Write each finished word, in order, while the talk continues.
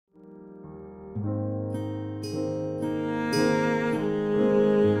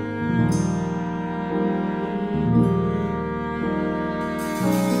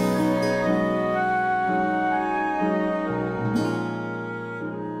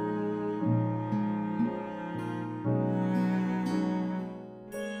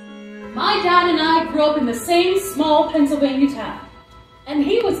My dad and I grew up in the same small Pennsylvania town. And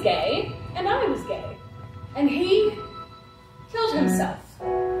he was gay, and I was gay. And he killed himself.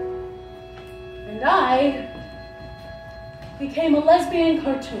 And I became a lesbian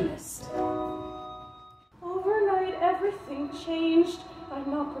cartoonist. Overnight, everything changed. I'm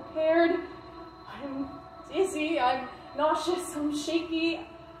not prepared. I'm dizzy, I'm nauseous, I'm shaky.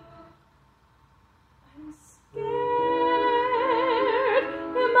 I'm scared.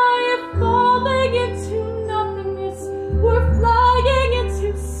 Am I falling into nothingness? We're flying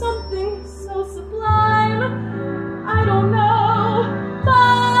into something so sublime. I don't know,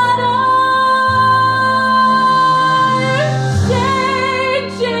 but I'm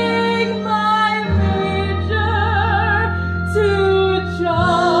changing my major to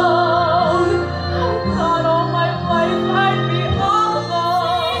Joan. I thought all my life I'd be all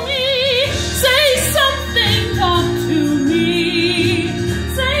alone. Say something, talk to me.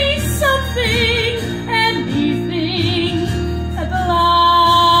 Say something, anything at the light.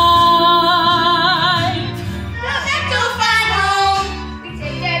 The Bechdels find home. We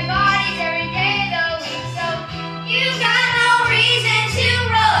take dead bodies every day of the week, so you got no reason to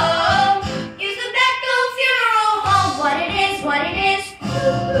roam. Use the Bechdel funeral home. What it is, what it is.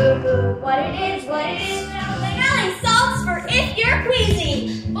 What it is, what it is. Smelling salts for if you're queasy.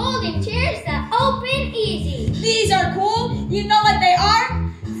 Folding chairs that open easy. These are cool. You know what they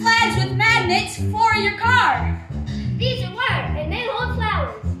are? Flags with magnets for your car. These are wire and they hold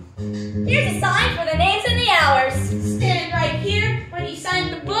flowers. Here's a sign for the names and the hours. Stand right here when you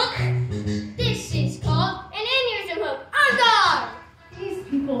sign the book. This is called an aneurysm hook. On guard! These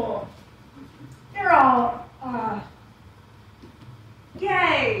people, they're all,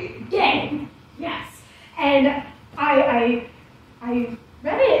 gay. Gay, yes. And I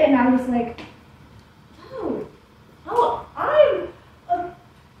read it and I was like,